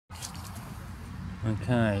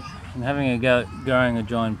Okay, I'm having a go at growing a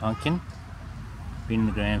giant pumpkin. Been in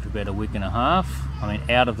the ground for about a week and a half. I mean,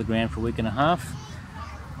 out of the ground for a week and a half.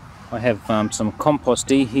 I have some compost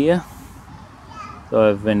here.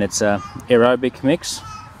 And it's a aerobic mix.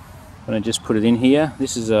 I'm going to just put it in here.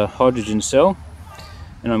 This is a hydrogen cell,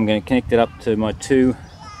 and I'm going to connect it up to my two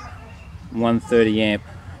 130 amp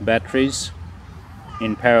batteries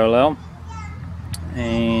in parallel,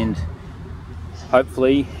 and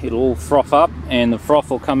hopefully it'll all froth up and the froth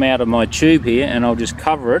will come out of my tube here, and I'll just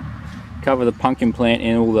cover the pumpkin plant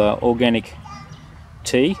in all the organic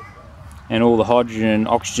tea, and all the hydrogen and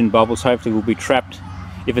oxygen bubbles hopefully will be trapped.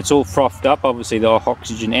 If it's all frothed up, obviously the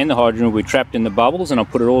oxygen and the hydrogen will be trapped in the bubbles, and I'll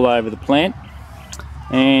put it all over the plant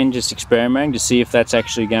and just experimenting to see if that's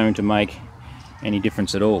actually going to make any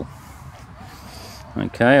difference at all.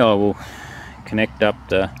 Okay, I will connect up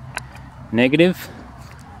the negative,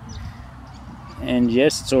 and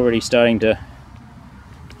yes, it's already starting to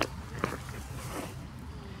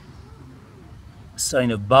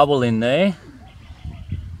bubble in there.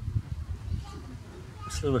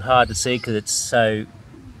 It's a little bit hard to see because it's so,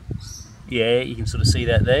 yeah, you can sort of see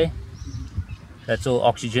that there. That's all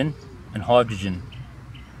oxygen and hydrogen.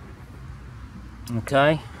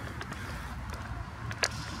 Okay,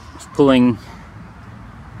 it's pulling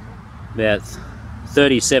about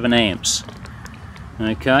 37 amps.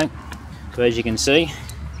 Okay, so as you can see,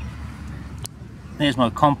 there's my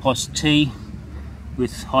compost tea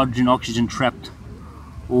with hydrogen, oxygen trapped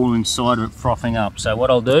all inside of it, frothing up. So what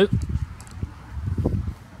I'll do,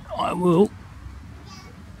 I will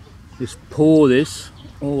just pour this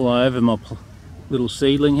all over my little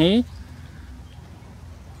seedling here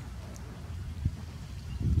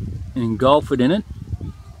and engulf it in it,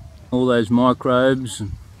 all those microbes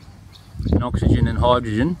and oxygen and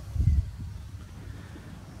hydrogen.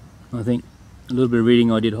 I think a little bit of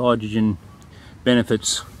reading I did, hydrogen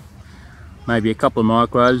benefits maybe a couple of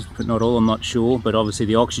microbes, but not all, I'm not sure, but obviously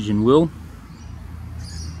the oxygen will.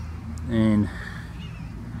 And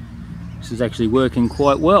this is actually working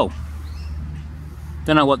quite well.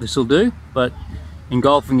 Don't know what this will do, but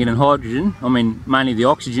engulfing it in hydrogen, I mean mainly the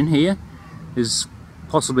oxygen here, is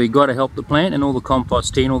possibly got to help the plant and all the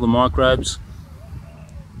compost tea and all the microbes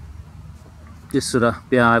just sort of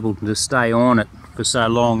be able to stay on it for so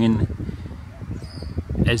long,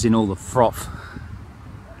 as in all the froth.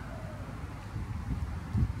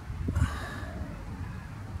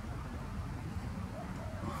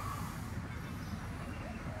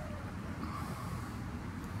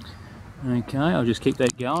 Okay, I'll just keep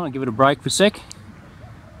that going. I'll give it a break for a sec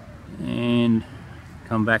and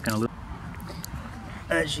come back in a little.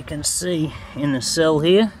 As you can see in the cell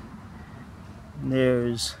here,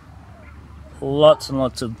 there's lots and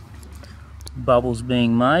lots of bubbles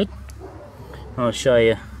being made. I'll show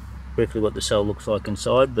you briefly what the cell looks like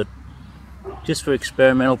inside, but just for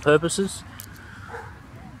experimental purposes.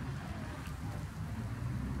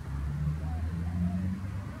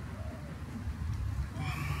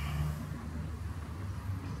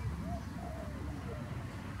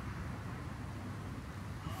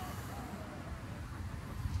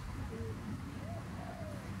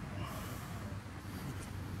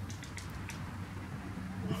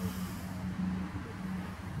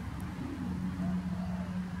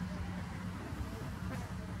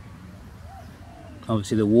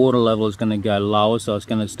 Obviously the water level is going to go lower, so it's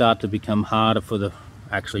going to start to become harder for the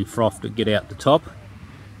actually froth to get out the top.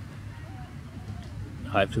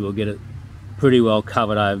 Hopefully we'll get it pretty well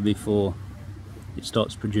covered over before it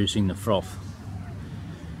starts producing the froth.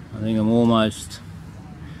 I think I'm almost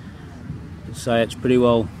to say it's pretty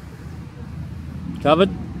well covered.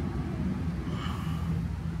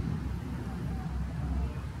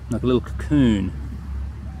 Like a little cocoon.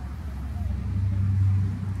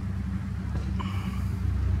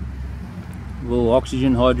 All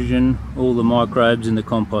oxygen, hydrogen, all the microbes in the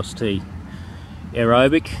compost tea.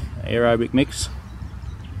 Aerobic mix.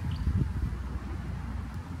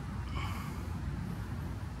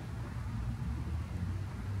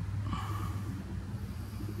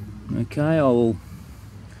 Okay, I will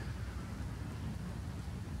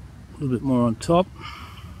a little bit more on top.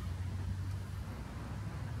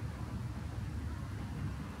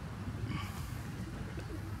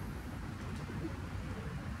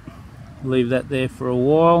 Leave that there for a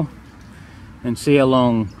while and see how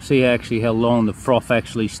long the froth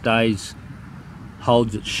actually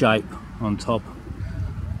holds its shape on top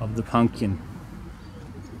of the pumpkin.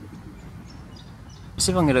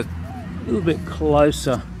 See if I can get a little bit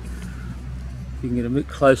closer. If you can get a bit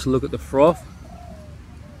closer look at the froth,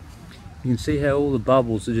 you can see how all the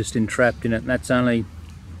bubbles are just entrapped in it, and that's only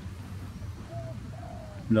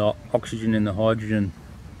the oxygen and the hydrogen.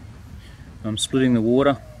 I'm splitting the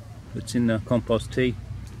water that's in the compost tea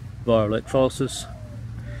via electrolysis.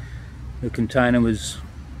 The container was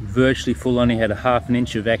virtually full, only had a ½ an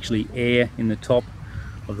inch of actually air in the top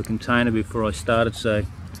of the container before I started, so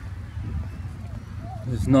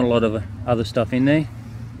there's not a lot of other stuff in there.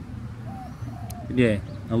 But yeah,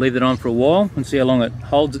 I'll leave it on for a while and see how long it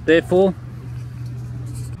holds it there for.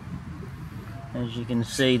 As you can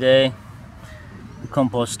see there, the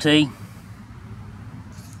compost tea,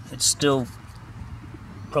 it's still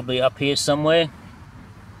probably up here somewhere,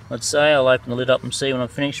 I'd say. I'll open the lid up and see when I'm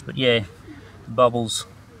finished, but yeah, the bubbles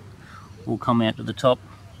will come out to the top.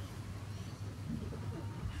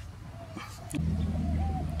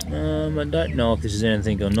 I don't know if this is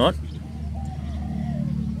anything or not,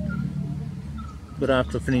 but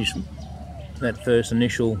after I finish that first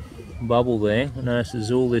initial bubble there, I notice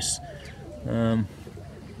there's all this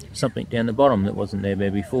something down the bottom that wasn't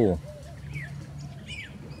there before,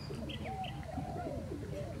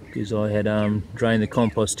 because I had drained the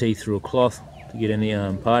compost tea through a cloth to get any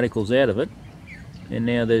particles out of it, and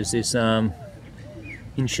now there's this 1.5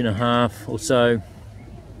 inch or so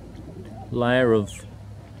layer of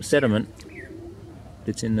sediment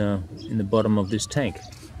that's in the bottom of this tank.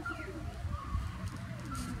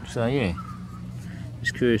 So yeah,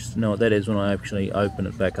 just curious to know what that is when I actually open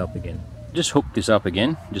it back up again. Just hook this up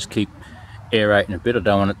again, just keep aerating a bit. I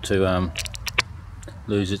don't want it to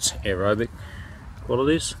lose its aerobic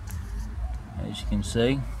qualities. As you can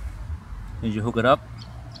see, as you hook it up,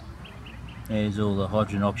 there's all the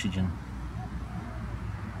hydrogen oxygen.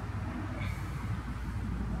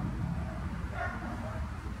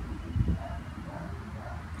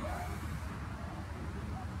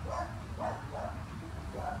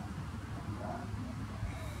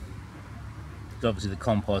 There's obviously the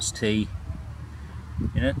compost tea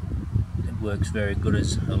in it. It works very good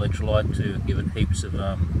as electrolyte to give it heaps of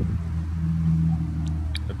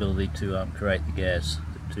ability to create the gas,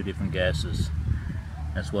 the 2 different gases.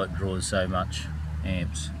 That's why it draws so much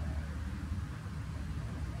amps.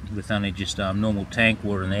 With only just normal tank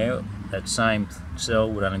water in there, that same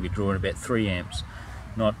cell would only be drawing about 3 amps,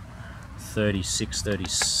 not 36,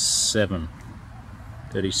 37,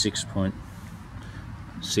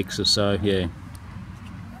 36.6 or so, yeah.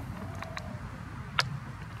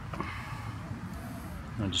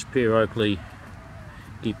 I'll just periodically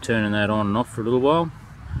keep turning that on and off for a little while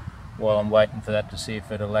I'm waiting for that to see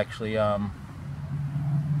if it'll actually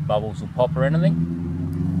bubbles will pop or anything.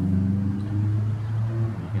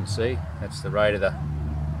 You can see that's the rate of the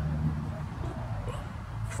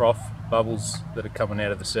froth bubbles that are coming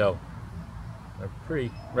out of the cell. They're a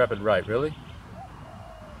pretty rapid rate, really.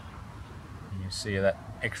 And you see that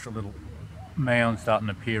extra little mound starting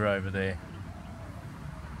to appear over there.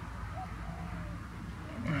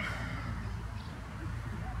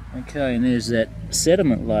 Okay, and there's that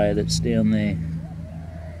sediment layer that's down there.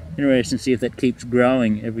 Interesting to see if that keeps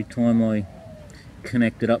growing every time I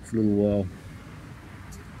connect it up for a little while.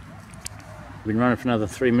 I've been running for another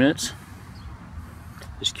 3 minutes.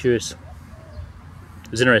 Just curious.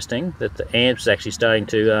 It's interesting that the amps is actually starting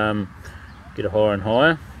to get higher and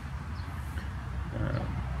higher.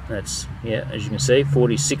 That's, yeah, as you can see,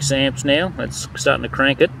 46 amps now. That's starting to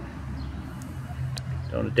crank it.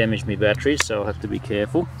 Don't want to damage my batteries, so I'll have to be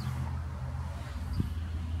careful.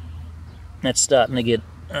 That's starting to get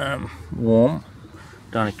warm.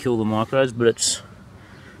 Don't want to kill the microbes, but it's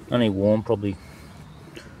only warm, probably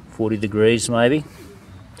 40 degrees maybe,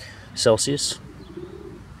 Celsius.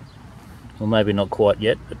 Well, maybe not quite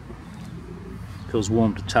yet, but it feels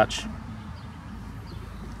warm to touch.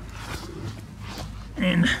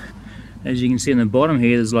 And as you can see on the bottom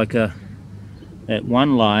here, there's like that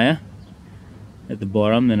one layer at the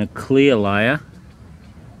bottom, then a clear layer,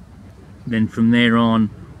 then from there on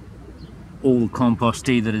all the compost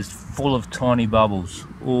tea that is full of tiny bubbles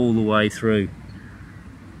all the way through,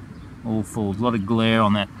 all full. A lot of glare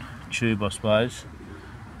on that tube, I suppose,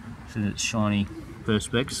 so it's shiny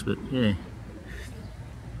perspex, but yeah,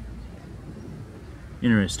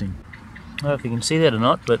 interesting. I don't know if you can see that or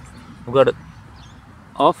not, but I've got it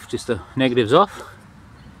off, just the negatives off.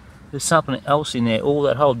 There's something else in there. All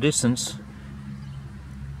that whole distance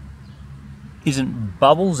isn't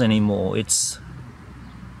bubbles anymore, it's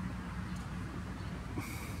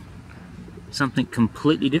something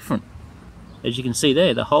completely different. As you can see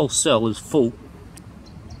there, the whole cell is full.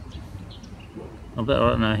 I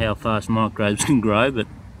don't know how fast microbes can grow, but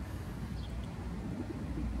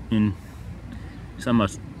in so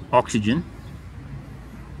much oxygen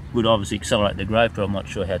would obviously accelerate the growth, but I'm not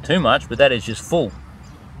sure how too much, but that is just full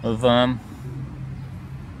of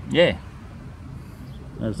yeah,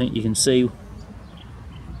 I think you can see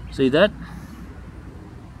that.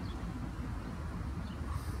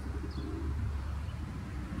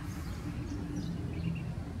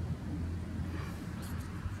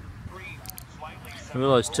 I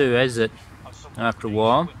realised too, as it, after a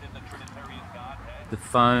while, the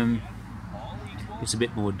foam gets a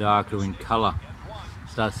bit more darker in colour,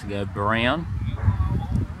 starts to go brown.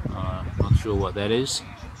 Not sure what that is,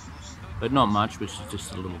 but not much, but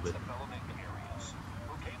just a little bit.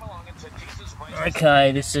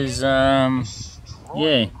 Okay, this is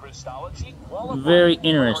yeah, very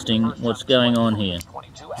interesting what's going on here.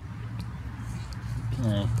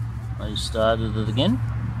 Okay, I started it again.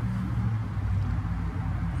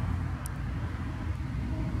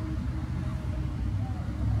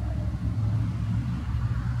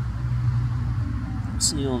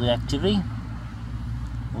 See all the activity,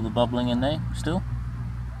 all the bubbling in there still.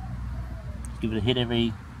 Give it a hit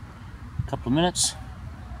every couple of minutes,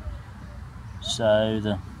 so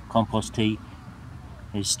the compost tea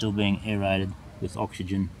is still being aerated with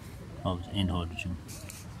oxygen and hydrogen.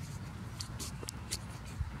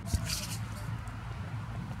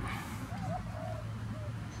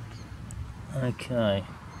 Okay,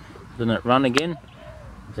 letting it run again.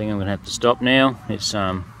 I think I'm going to have to stop now. It's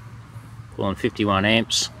pulling 51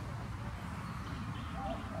 amps.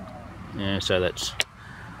 Yeah, so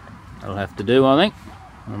that'll have to do, I think.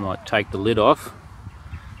 I might take the lid off.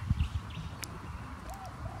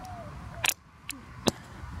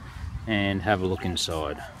 And have a look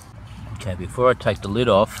inside. Okay, before I take the lid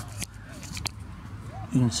off,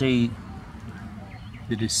 you can see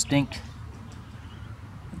the distinct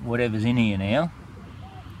whatever's in here now.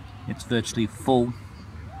 It's virtually full,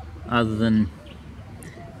 other than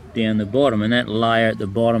down the bottom, and that layer at the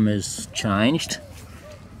bottom has changed.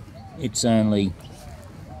 It's only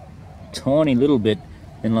a tiny little bit,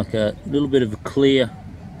 and like a little bit of a clear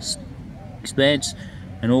expanse,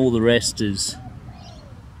 and all the rest is,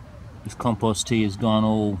 this compost tea has gone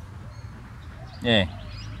all, yeah,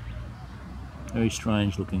 very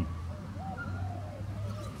strange looking.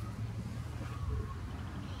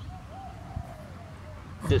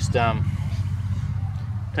 Just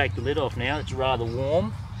take the lid off now. It's rather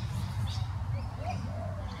warm,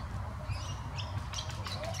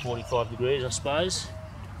 45 degrees I suppose.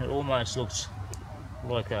 It almost looks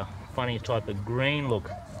like a funny type of green look.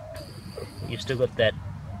 You've still got that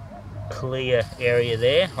clear area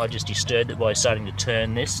there. I just disturbed it by starting to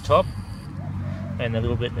turn this top, and a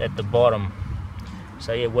little bit at the bottom.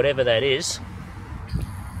 So yeah, whatever that is,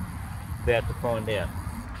 about to find out.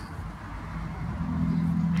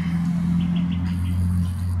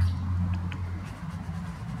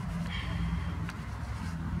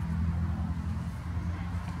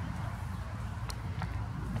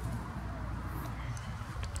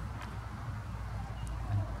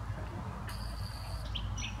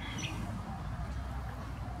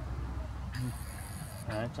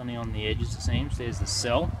 It's only on the edges, it seems. There's the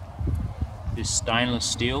cell. This stainless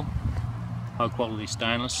steel, high quality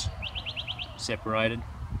stainless, separated.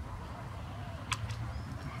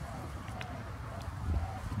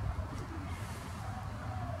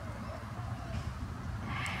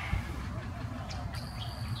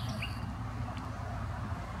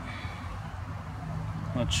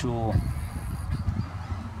 Not sure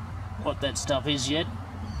what that stuff is yet.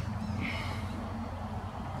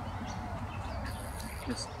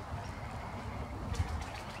 It's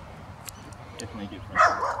definitely different.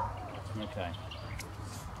 Okay.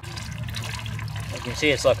 You can see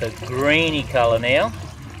it's like a greeny colour now,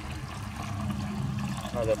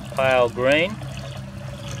 like a pale green.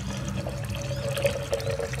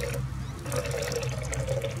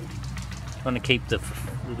 Trying to keep the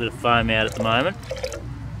little bit of foam out at the moment.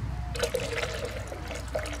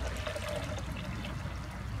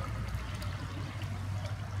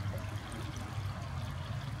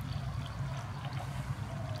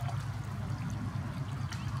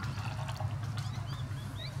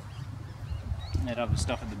 That other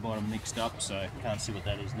stuff at the bottom mixed up, so can't see what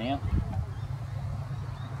that is now.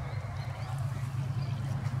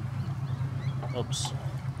 Oops.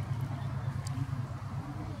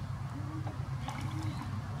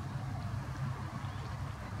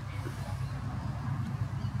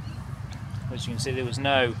 As you can see, there was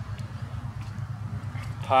no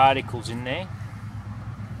particles in there.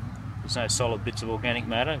 There's no solid bits of organic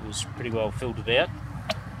matter. It was pretty well filtered out.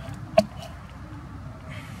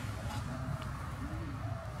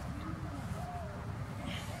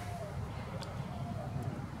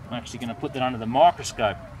 I'm actually going to put that under the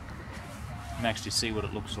microscope and actually see what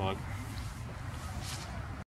it looks like.